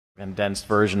condensed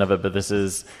version of it, but this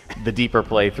is the deeper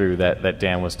playthrough that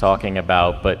Dan was talking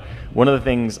about. But one of the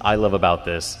things I love about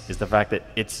this is the fact that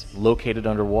it's located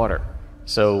underwater.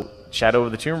 So Shadow of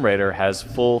the Tomb Raider has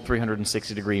full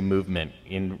 360-degree movement.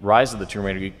 In Rise of the Tomb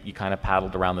Raider, you kind of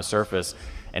paddled around the surface,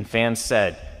 and fans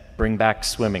said, bring back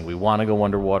swimming. We want to go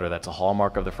underwater. That's a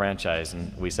hallmark of the franchise.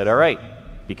 And we said, all right,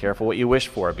 be careful what you wish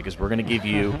for, because we're going to give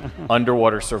you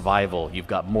underwater survival. You've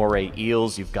got moray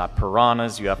eels, you've got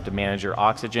piranhas, you have to manage your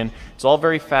oxygen. It's all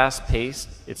very fast-paced.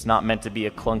 It's not meant to be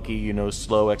a clunky,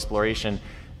 slow exploration.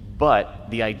 But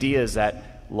the idea is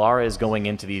that Lara is going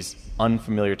into these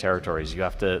unfamiliar territories. You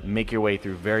have to make your way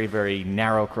through very, very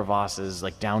narrow crevasses,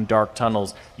 like down dark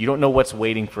tunnels. You don't know what's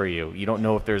waiting for you. You don't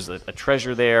know if there's a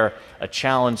treasure there, a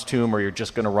challenge tomb, or you're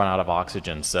just going to run out of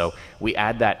oxygen. So we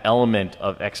add that element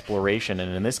of exploration.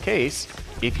 And in this case,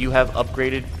 if you have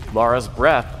upgraded Lara's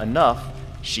breath enough,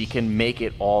 she can make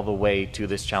it all the way to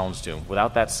this challenge tomb.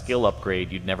 Without that skill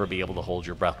upgrade, you'd never be able to hold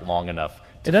your breath long enough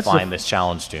to find this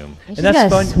challenge tomb. And she's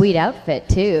got a sweet outfit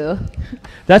too.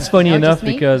 That's funny enough,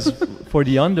 because for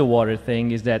the underwater thing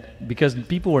is that because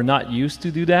people were not used to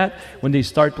do that when they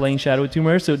start playing Shadow of Tomb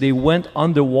Raider, so they went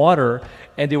underwater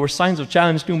and there were signs of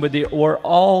challenge tomb, but they were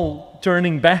all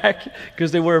turning back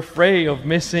because they were afraid of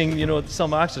missing,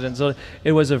 some oxygen. So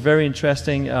it was a very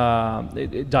interesting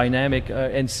dynamic,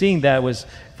 and seeing that was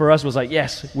for us was like,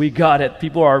 yes, we got it.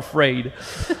 People are afraid.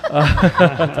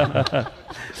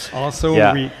 Also,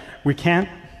 yeah. we can't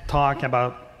talk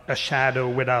about a shadow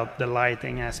without the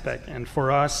lighting aspect. And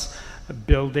for us,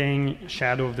 building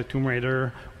Shadow of the Tomb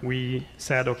Raider, we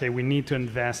said, okay, we need to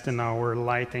invest in our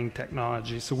lighting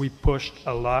technology. So we pushed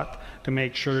a lot to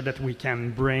make sure that we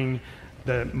can bring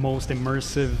the most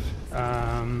immersive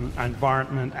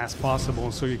environment as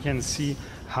possible. So you can see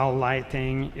how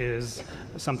lighting is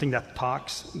something that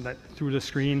talks through the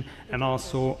screen, and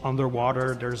also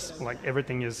underwater, there's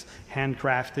everything is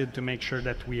handcrafted to make sure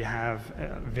that we have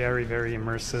a very, very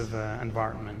immersive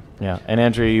environment. Yeah, and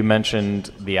Andrea, you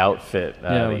mentioned the outfit.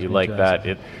 You like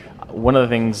that. One of the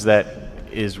things that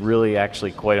is really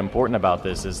actually quite important about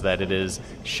this is that it is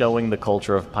showing the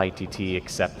culture of Paititi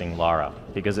accepting Lara.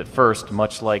 Because at first,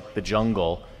 much like the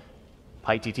jungle,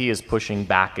 Paititi is pushing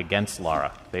back against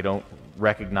Lara. They don't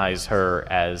recognize her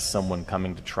as someone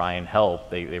coming to try and help.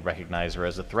 They recognize her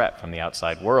as a threat from the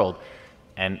outside world.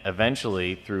 And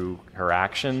eventually, through her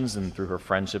actions and through her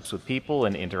friendships with people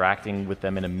and interacting with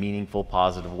them in a meaningful,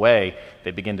 positive way,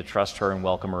 they begin to trust her and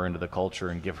welcome her into the culture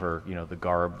and give her, the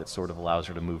garb that sort of allows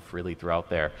her to move freely throughout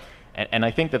there. And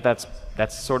I think that's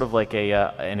sort of like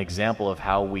an example of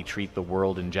how we treat the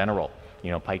world in general.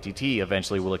 Paititi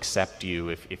eventually will accept you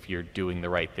if you're doing the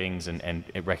right things and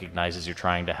it recognizes you're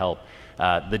trying to help.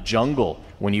 The jungle,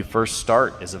 when you first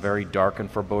start, is a very dark and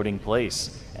foreboding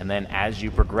place. And then as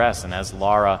you progress and as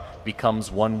Lara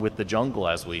becomes one with the jungle,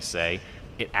 as we say,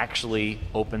 it actually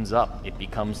opens up. It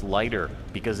becomes lighter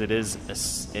because it is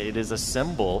a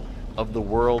symbol of the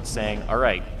world saying, all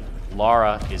right,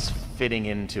 Lara is fitting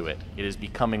into it. It is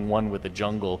becoming one with the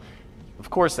jungle.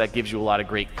 Of course, that gives you a lot of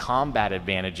great combat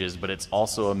advantages, but it's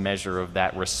also a measure of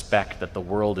that respect that the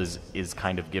world is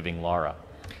kind of giving Lara.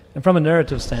 And from a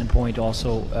narrative standpoint,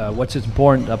 also, what's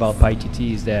important about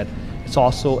Paititi is that it's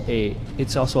also a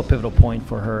pivotal point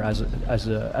for her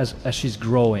as she's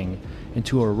growing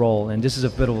into her role. And this is a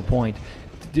pivotal point.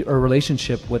 Her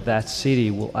relationship with that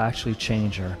city will actually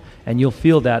change her, and you'll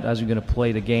feel that as you're going to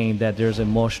play the game, that there's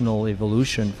emotional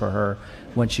evolution for her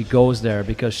when she goes there,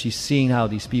 because she's seeing how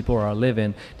these people are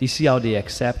living. They see how they're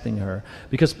accepting her,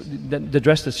 because the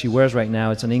dress that she wears right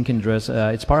now, it's an Incan dress.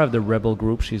 It's part of the rebel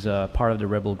group. She's a part of the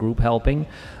rebel group helping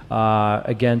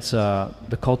against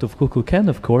the cult of Cuckoo Ken,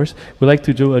 of course. We like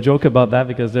to do a joke about that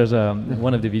because there's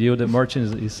one of the video, the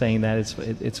merchant is saying that.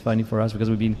 It's funny for us because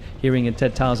we've been hearing it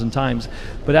 10,000 times,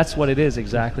 but that's what it is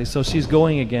exactly. So she's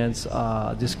going against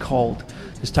this cult,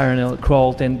 this tyrannical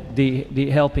cult, and they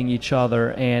helping each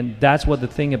other. And that's what the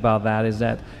thing about that is,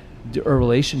 that her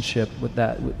relationship with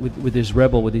this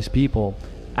rebel, with these people,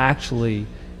 actually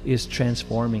is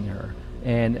transforming her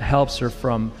and helps her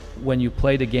from when you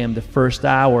play the game the first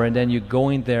hour, and then you go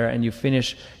in there and you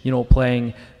finish,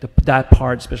 playing that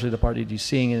part, especially the part that you're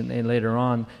seeing, and later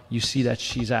on you see that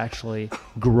she's actually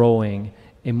growing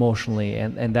emotionally,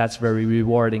 and that's very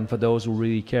rewarding for those who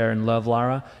really care and love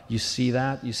Lara. You see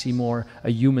that, you see more a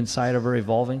human side of her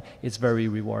evolving. It's very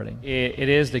rewarding. It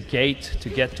is the gate to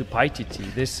get to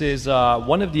Paititi. This is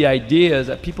one of the ideas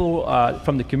that people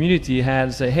from the community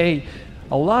had, say, hey,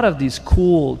 a lot of these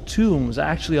cool tombs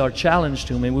actually are challenge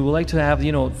tombs, and we would like to have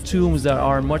tombs that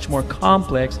are much more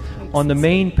complex, on the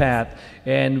main path.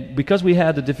 And because we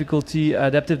had the difficulty,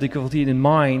 adaptive difficulty in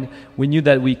mind, we knew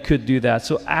that we could do that.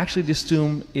 So actually this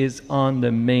tomb is on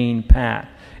the main path,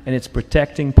 and it's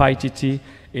protecting PyTT.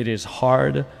 It is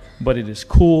hard, but it is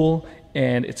cool,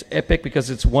 and it's epic because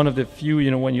it's one of the few,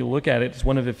 you know, when you look at it, it's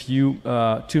one of the few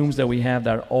tombs that we have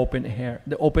that are open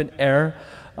air.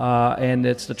 And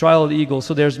it's the trial of the eagle.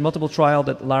 So there's multiple trial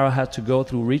that Lara had to go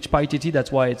through, reach PyTT.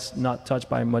 That's why it's not touched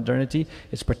by modernity.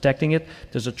 It's protecting it.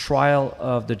 There's a trial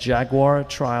of the jaguar,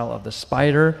 trial of the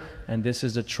spider, and this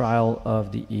is the trial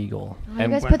of the eagle. Oh, you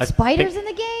guys put spiders in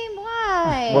the game?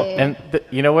 Why? Well, and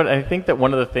you know what? I think that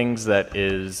one of the things that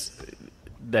is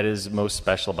most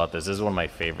special about this is one of my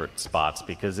favorite spots,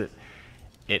 because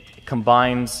it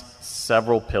combines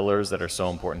several pillars that are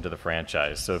so important to the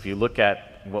franchise. So if you look at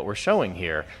what we're showing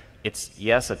here, it's,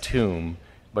 yes, a tomb,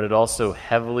 but it also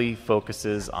heavily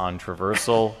focuses on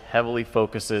traversal, heavily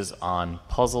focuses on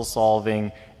puzzle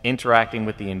solving, interacting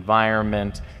with the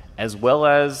environment, as well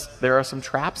as there are some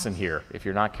traps in here. If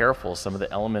you're not careful, some of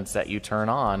the elements that you turn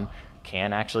on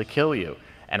can actually kill you.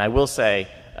 And I will say,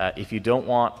 if you don't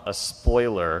want a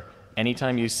spoiler,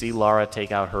 anytime you see Lara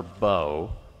take out her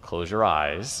bow, close your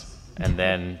eyes, and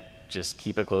then just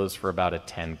keep it closed for about a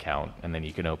 10 count, and then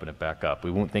you can open it back up.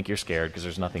 We won't think you're scared, because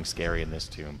there's nothing scary in this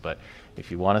tomb, but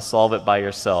if you want to solve it by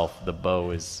yourself, the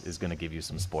bow is going to give you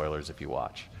some spoilers if you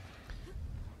watch.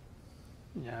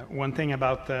 Yeah, one thing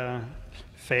about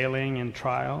failing in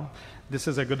trial, this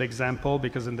is a good example,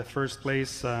 because in the first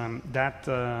place, that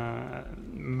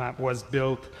map was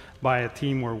built by a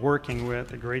team we're working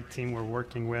with, a great team we're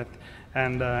working with,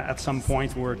 and at some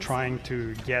point we were trying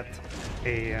to get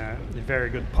a very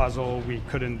good puzzle. We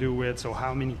couldn't do it, so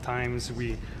how many times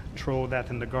we throw that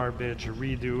in the garbage,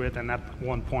 redo it, and at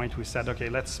one point we said, okay,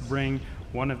 let's bring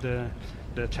one of the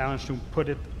challenge to put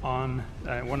it on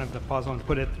one of the puzzle and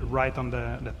put it right on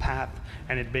the path,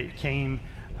 and it became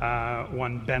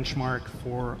one benchmark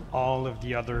for all of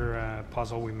the other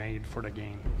puzzle we made for the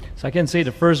game. So I can say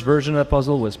the first version of the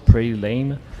puzzle was pretty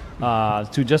lame.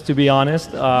 To be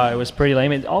honest, it was pretty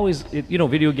lame. It always, you know,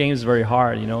 video games is very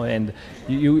hard, you know, and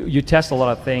you test a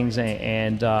lot of things.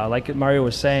 And like Mario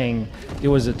was saying, it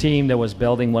was a team that was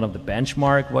building one of the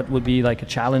benchmark, what would be like a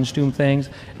challenge tomb things,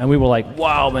 and we were like,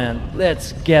 wow, man,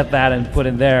 let's get that and put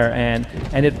it there, and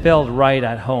it felt right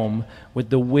at home with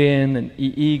the wind and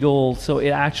eagle, so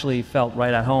it actually felt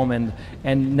right at home,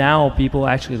 and now people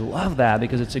actually love that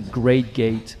because it's a great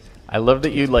gate. I love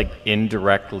that you like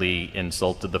indirectly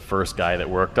insulted the first guy that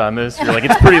worked on this. You're like,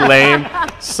 it's pretty lame.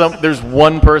 There's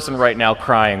one person right now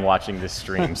crying watching this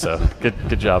stream, so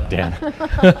good job, Dan.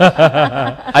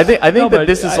 I think that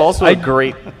this is also a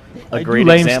great lame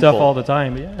example. Stuff all the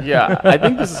time. Yeah, I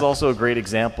think this is also a great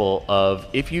example of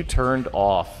if you turned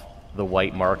off the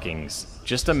white markings.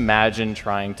 Just imagine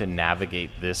trying to navigate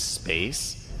this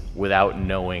space without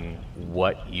knowing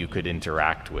what you could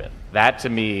interact with. That to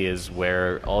me is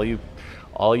where all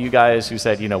you guys who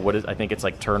said, you know, I think it's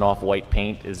like turn off white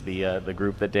paint is the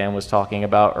group that Dan was talking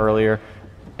about earlier.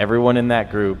 Everyone in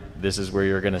that group, this is where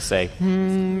you're going to say,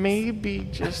 maybe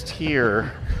just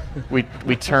here we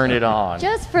turn it on.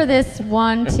 Just for this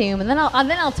one tomb, and then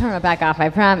I'll turn it back off, I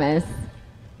promise.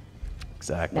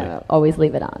 Exactly. No, always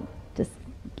leave it on. Just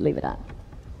leave it on.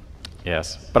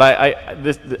 Yes, but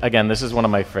this is one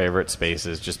of my favorite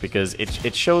spaces, just because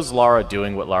it shows Lara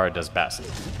doing what Lara does best,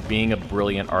 being a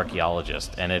brilliant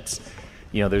archaeologist. And it's,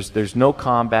 you know, there's no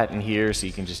combat in here, so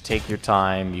you can just take your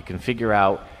time. You can figure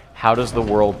out how does the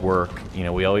world work. You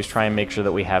know, we always try and make sure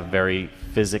that we have very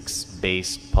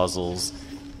physics-based puzzles,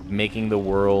 making the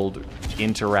world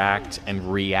interact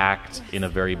and react in a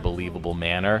very believable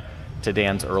manner. To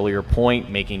Dan's earlier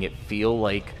point, making it feel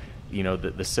like, you know,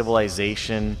 the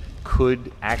civilization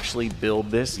could actually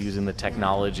build this using the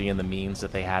technology and the means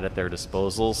that they had at their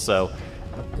disposal. So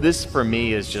this for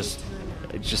me is just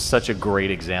such a great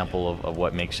example of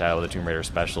what makes Shadow of the Tomb Raider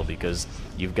special, because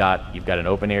you've got an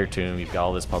open air tomb, you've got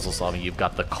all this puzzle solving, you've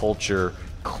got the culture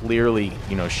clearly,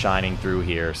 you know, shining through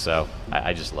here. So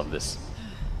I just love this.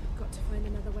 Got to find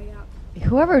another way up.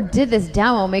 Whoever did this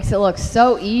demo makes it look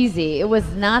so easy. It was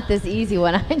not this easy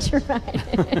when I tried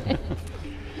it.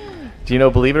 Do you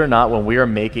know, believe it or not, when we are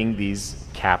making these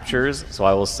captures, so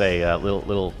I will say a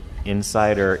little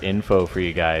insider info for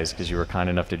you guys, because you were kind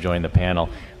enough to join the panel.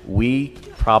 we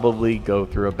probably go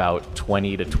through about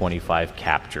 20 to 25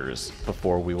 captures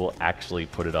before we will actually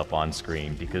put it up on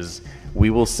screen, because we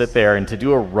will sit there and to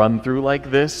do a run through like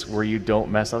this where you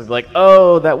don't mess up, like,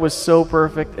 oh, that was so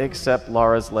perfect, except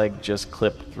Laura's leg just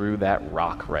clipped through that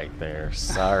rock right there.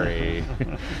 Sorry.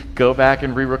 Go back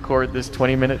and re-record this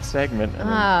 20-minute segment.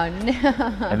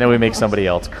 And then we make somebody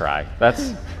else cry.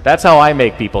 That's how I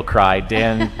make people cry.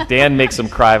 Dan makes them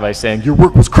cry by saying, your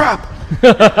work was crap.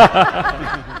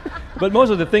 But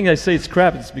most of the things I say it's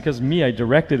crap, it's because I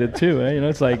directed it too. You know,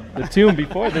 it's like the tune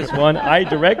before this one, I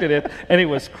directed it, and it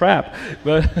was crap.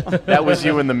 But that was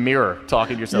you in the mirror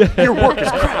talking to yourself. Your work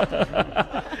is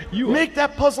crap. You make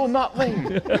that puzzle not lame.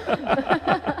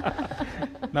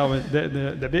 No,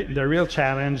 the real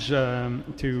challenge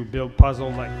to build puzzle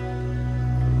like.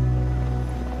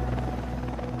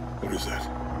 What is that?